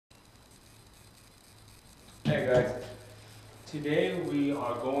Hey guys, today we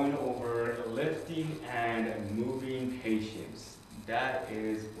are going over lifting and moving patients. That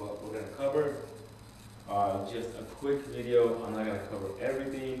is what we're going to cover. Just a quick video. I'm not going to cover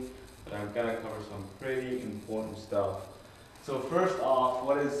everything, but I'm going to cover some pretty important stuff. So first off,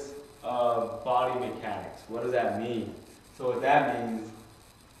 what is body mechanics? What does that mean? So what that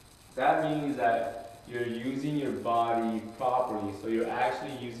means that you're using your body properly. So you're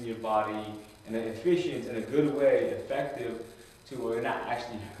actually using your body in an efficient, in a good way, effective, to where you're not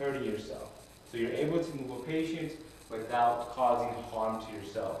actually hurting yourself. So you're able to move a patient without causing harm to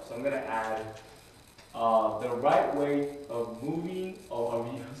yourself. So I'm going to add the right way of moving,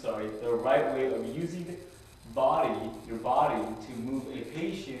 the right way of using your body to move a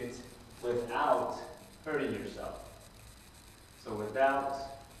patient without hurting yourself. So without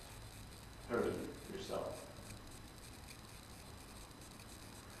hurting yourself.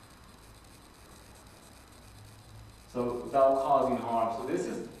 So without causing harm. So this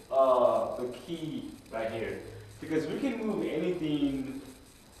is the key right here. Because we can move anything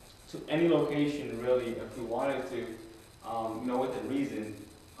to any location really if we wanted to, within reason.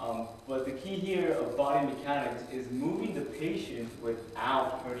 But the key here of body mechanics is moving the patient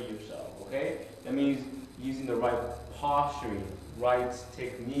without hurting yourself, okay? That means using the right posturing, right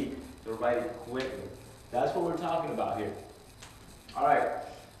technique, the right equipment. That's what we're talking about here. All right,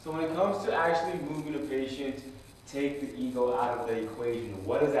 so when it comes to actually moving a patient, take the ego out of the equation.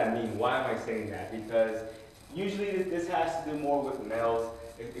 What does that mean? Why am I saying that? Because usually this has to do more with males,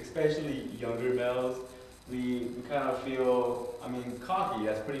 especially younger males. We kind of feel, cocky,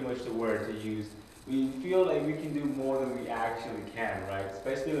 that's pretty much the word to use. We feel like we can do more than we actually can, right?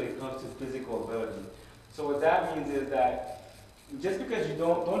 Especially when it comes to physical ability. So what that means is that just because you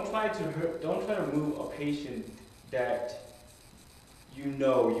don't try to move a patient that you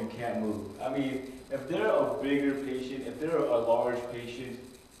know you can't move. If they're a bigger patient, if they're a large patient,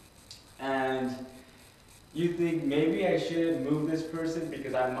 and you think maybe I shouldn't move this person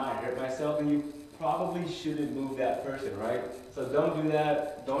because I might hurt myself, then you probably shouldn't move that person, right? So don't do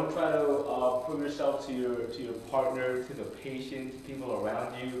that. Don't try to prove yourself to your partner, to the patient, to people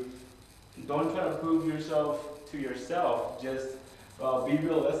around you. Don't try to prove yourself to yourself. Just be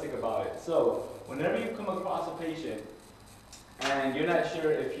realistic about it. So whenever you come across a patient and you're not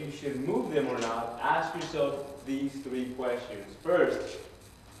sure if you should move them or not, ask yourself these three questions. First,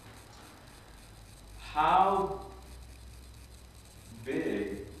 how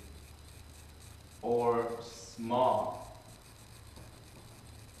big or small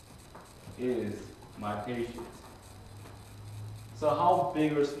is my patient? So how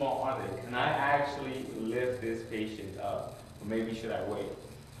big or small are they? Can I actually lift this patient up? Or maybe should I wait?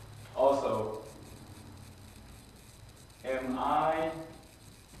 Also, am I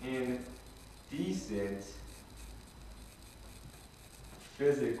in decent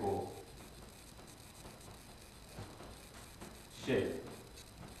physical shape?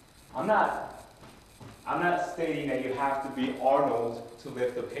 I'm not stating that you have to be Arnold to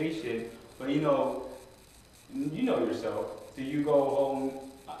lift a patient, but you know yourself. Do you go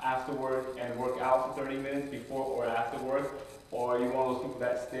home after work and work out for 30 minutes before or after work? Or are you one of those people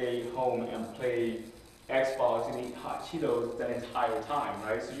that stay home and play Xbox and eat hot Cheetos the entire time,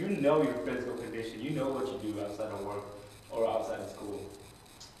 right? So you know your physical condition. You know what you do outside of work or outside of school.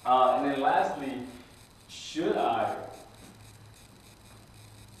 And then lastly, should I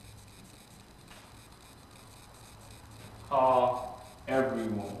call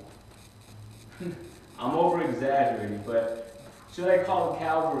everyone? I'm over-exaggerating, but should I call the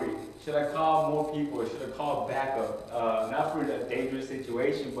cavalry? Should I call more people? Should I call backup? Not for a dangerous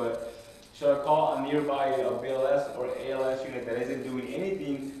situation, but should I call a nearby BLS or ALS unit that isn't doing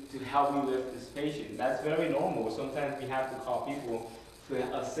anything to help me lift this patient? That's very normal. Sometimes we have to call people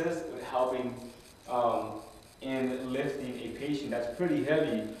to assist with helping in lifting a patient that's pretty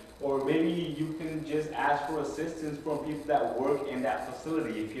heavy. Or maybe you can just ask for assistance from people that work in that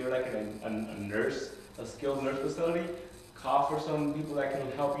facility. If you're like a nurse, a skilled nurse facility, call for some people that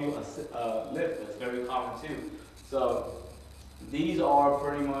can help you lift. That's very common too. So these are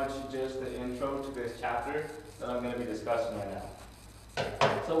pretty much just the intro to this chapter that I'm going to be discussing right now.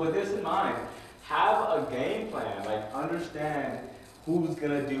 So with this in mind, have a game plan. Like understand who's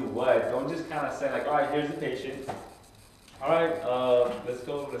going to do what. Don't just kind of say like, all right, here's the patient. All right, let's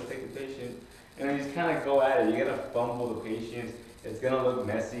take the patient. And then just kind of go at it. You're going to fumble the patient. It's going to look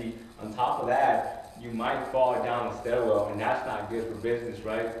messy. On top of that, you might fall down the stairwell, and that's not good for business,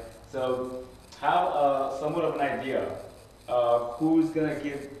 right? So have somewhat of an idea of who's going to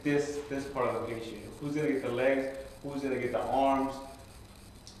get this part of the patient. Who's going to get the legs, who's going to get the arms,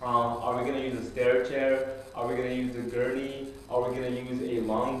 Are we going to use a stair chair? Are we going to use a gurney? Are we going to use a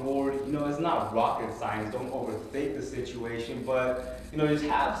longboard? You know, it's not rocket science. Don't overthink the situation, but you know, just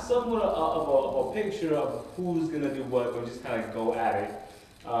have somewhat of a picture of who's going to do what, and just kind of go at it.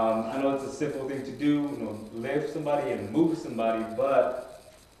 I know it's a simple thing to do, you know, lift somebody and move somebody, but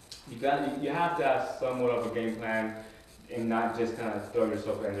you have to have somewhat of a game plan and not just kind of throw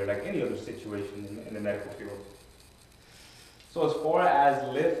yourself in there like any other situation in the medical field. So as far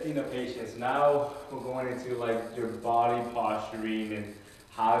as lifting a patient, now we're going into like your body posturing and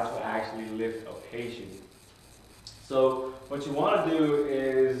how to actually lift a patient. So what you want to do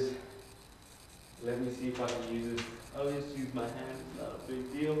is, let me see if I can use this. I'll just use my hand, it's not a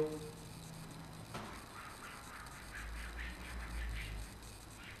big deal.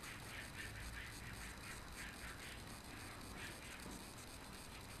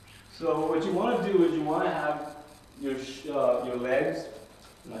 So what you want to do is you want to have your legs.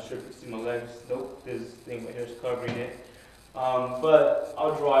 I'm not sure if you see my legs. Nope, this thing right here is covering it. But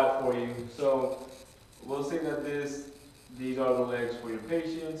I'll draw it for you. So we'll say that these are the legs for your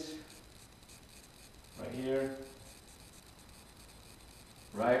patients. Right here.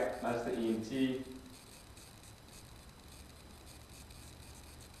 Right, that's the EMT.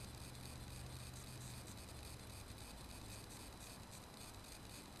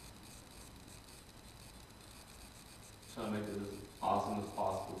 Trying to make this as awesome as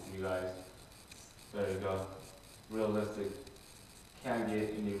possible for you guys. There you go. Realistic. Can't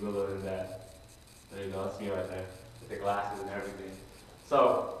get any realer than that. There you go, that's me right there. With the glasses and everything.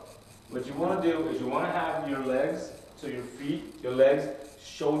 So, what you want to do is you want to have your legs, so your feet, your legs,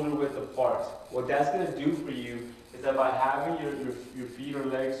 shoulder width apart. What that's going to do for you is that by having your feet or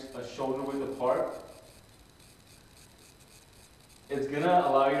legs shoulder width apart, it's going to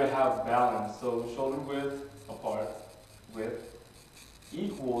allow you to have balance. So shoulder width apart width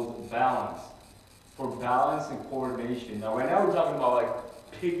equals balance. For balance and coordination. Now right now we're talking about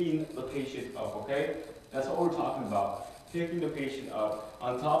like picking the patient up, okay? That's what we're talking about. Picking the patient up.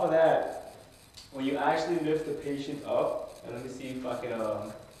 On top of that, when you actually lift the patient up, and let me see if I can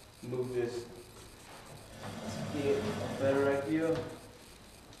move this to get better idea.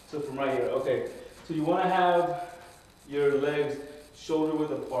 So from right here, okay. So you want to have your legs shoulder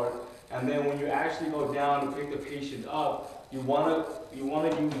width apart, and then when you actually go down to pick the patient up, you want to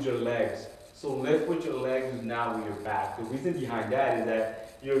use your legs. So lift with your legs now with your back. The reason behind that is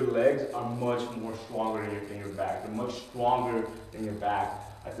that your legs are much more stronger than your back. They're much stronger than your back.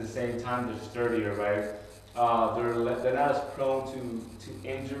 At the same time, they're sturdier, right? They're not as prone to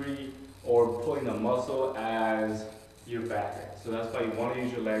injury or pulling a muscle as your back is. So that's why you want to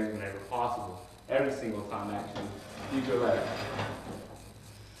use your legs whenever possible. Every single time, actually. Use your legs.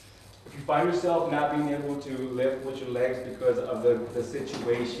 If you find yourself not being able to lift with your legs because of the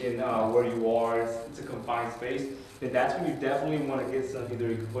situation where you are, it's a confined space, then that's when you definitely want to get some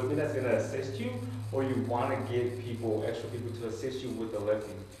either equipment that's going to assist you, or you want to get extra people to assist you with the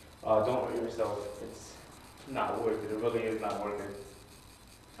lifting. Don't hurt yourself. It's not worth it. It really is not worth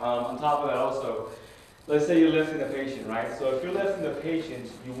it. On top of that also, let's say you're lifting a patient, right? So if you're lifting the patient,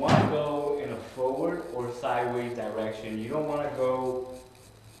 you want to go in a forward or sideways direction. You don't want to go,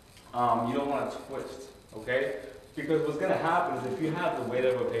 you don't want to twist, okay? Because what's going to happen is if you have the weight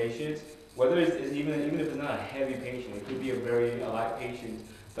of a patient, whether it's even if it's not a heavy patient, it could be a very light patient,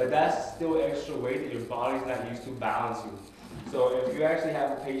 but that's still extra weight that your body's not used to balancing. So if you actually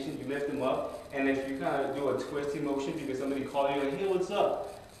have a patient, you lift them up, and if you kind of do a twisting motion because somebody called you like, hey, what's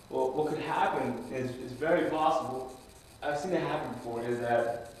up? Well, what could happen is it's very possible, I've seen it happen before, is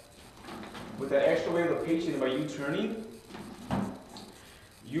that with the extra weight of the patient, by you turning,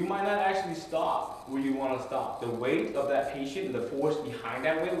 you might not actually stop where you want to stop. The weight of that patient and the force behind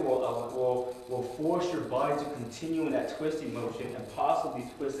that weight will force your body to continue in that twisting motion and possibly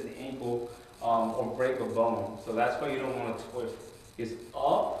twist an ankle or break a bone. So that's why you don't want to twist. It's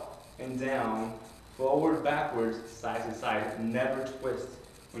up and down, forward, backwards, side to side. Never twist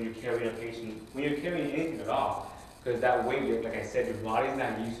when you're carrying a patient, when you're carrying anything at all. Because that weight, like I said, your body's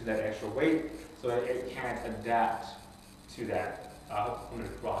not used to that extra weight, so it can't adapt to that. I'm going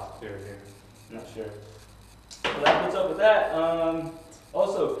to cross clear here. I'm not sure. So that's what's up with that.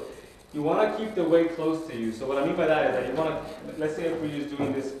 Also, you want to keep the weight close to you. So what I mean by that is that you want to, let's say if we're just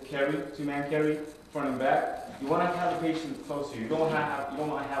doing this carry, two-man carry, front and back, you want to have the patient close to you. You don't want to have them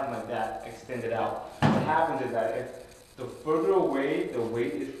like that, extended out. What happens is that if the further away the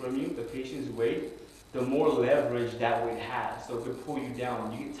weight is from you, the patient's weight, the more leverage that weight has. So it could pull you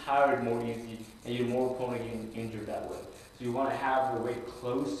down. You get tired more easy, and you're more prone to getting injured that way. So you want to have the weight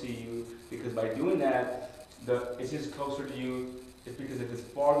close to you, because by doing that, it's just closer to you. is because if it's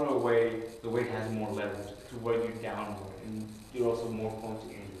farther away, the weight has more leverage to weigh you down more, and you're also more prone to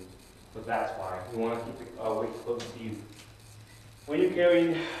injury. So that's why you want to keep the weight close to you. When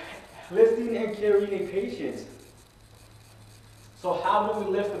you're lifting and carrying a patient. So how do we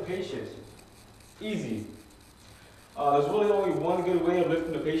lift the patient? Easy. There's really only one good way of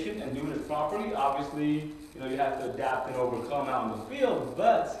lifting the patient and doing it properly. Obviously, you have to adapt and overcome out in the field,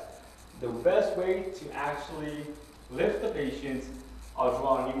 but the best way to actually lift the patient, I'll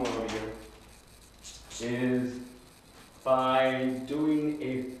draw a new one over here, is by doing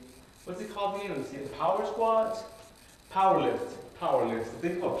a, what's it called again? Let's see, a power squat? Power lift.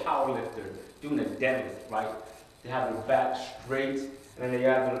 Think of a power lifter doing a deadlift, right? They have their back straight, and then they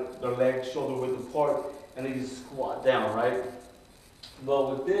have their legs shoulder width apart, and they just squat down, right?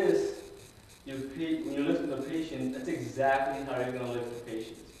 But with this, when you're lifting the patient, that's exactly how you're going to lift the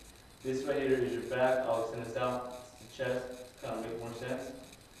patient. This right here is your back. I'll extend this out. It's the chest. Kind of make more sense.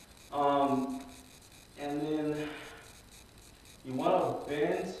 And then you want to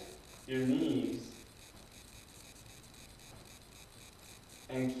bend your knees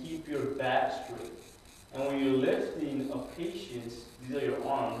and keep your back straight. And when you're lifting a patient, these are your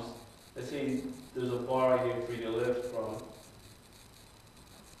arms. Let's say there's a bar right here for you to lift from,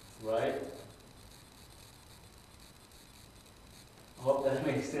 right? I hope that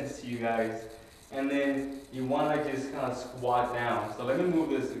makes sense to you guys. And then you want to just kind of squat down. So let me move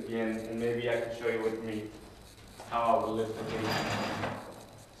this again, and maybe I can show you with me how I would lift the patient.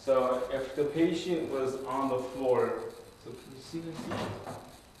 So if the patient was on the floor, so can you see this?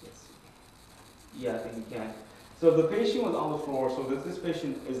 Let's see. Yeah, I think you can. So if the patient was on the floor, so this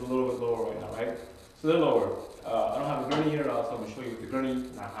patient is a little bit lower right now, right? So they're lower. I don't have a gurney here, so I'm going to show you with the gurney,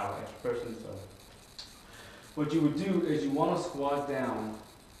 not how an extra person. So what you would do is you want to squat down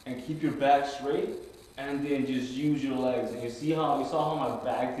and keep your back straight, and then just use your legs. And you saw how my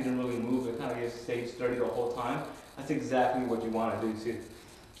back didn't really move. It kind of stayed sturdy the whole time. That's exactly what you want to do too.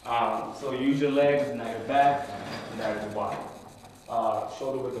 So use your legs, not your back, and that is your body.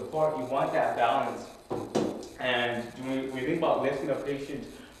 Shoulder width apart. You want that balance. And when you think about lifting a patient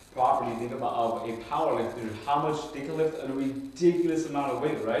properly, think about a power lifter, how much they can lift a ridiculous amount of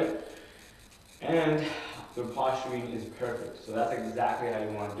weight, right? And their posturing is perfect. So that's exactly how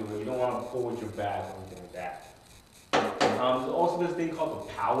you want to do it. You don't want to pull with your back or anything like that. There's also this thing called the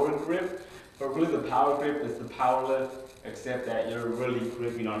power grip. But really the power grip is the power lift, except that you're really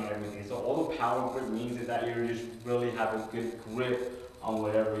gripping on everything. So all the power grip means is that you just really have a good grip on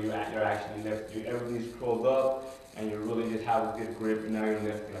whatever you're actually lifting. Everything's curled up, and you really just have a good grip, and now you're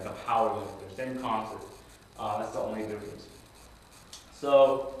lifting like a power lifter. Same concept. That's the only difference.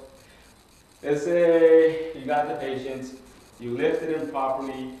 So let's say you got the patient, you lifted him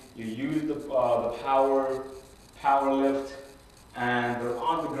properly, you use the power lift, and they're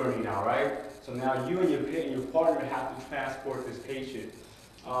on the gurney now, right? So now you and your partner have to transport this patient.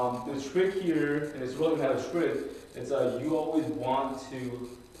 The trick here, and it's really not a trick, it's you always want to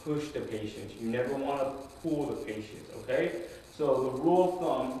push the patient. You never want to pull the patient, okay? So the rule of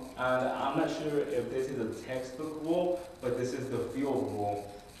thumb, and I'm not sure if this is a textbook rule, but this is the field rule.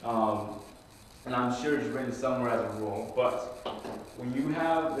 And I'm sure it's written somewhere as a rule, but when you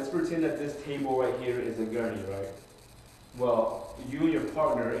have, let's pretend that this table right here is a gurney, right? Well, you and your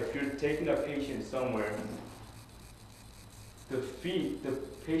partner, if you're taking a patient somewhere, the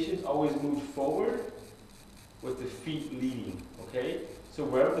patient always moves forward with the feet leading, okay? So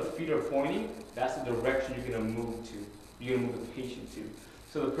wherever the feet are pointing, that's the direction you're gonna move to. You're gonna move the patient to.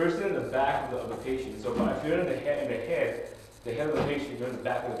 So the person in the back of the patient, so if you're in the head of the patient, you're in the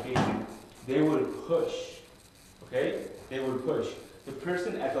back of the patient, they would push, okay? They would push. The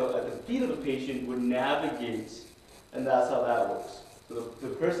person at the feet of the patient would navigate, and that's how that works. So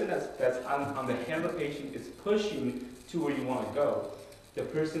the person that's on the head of the patient is pushing to where you want to go. The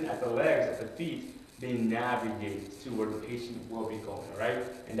person at the legs, at the feet, they navigate to where the patient will be going, right?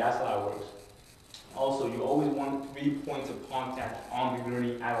 And that's how it works. Also, you always want 3 points of contact on the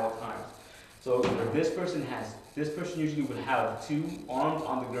gurney at all times. So this person usually would have 2 arms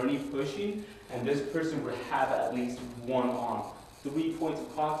on the gurney pushing, and this person would have at least 1 arm. 3 points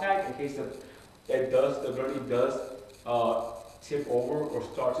of contact in case the gurney does tip over or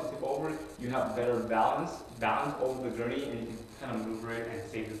start to tip over. You have better balance over the gurney, and you can kind of maneuver it and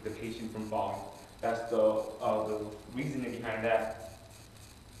save the patient from falling. That's the reasoning behind that.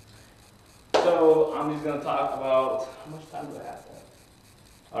 So I'm just going to talk about, how much time do I have?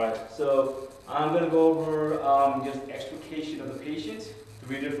 Alright, so I'm going to go over just extrication of the patient,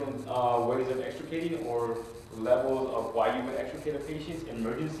 3 different ways of extricating or levels of why you would extricate a patient: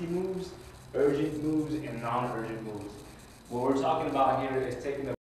 emergency moves, urgent moves, and non-urgent moves. What we're talking about here is taking the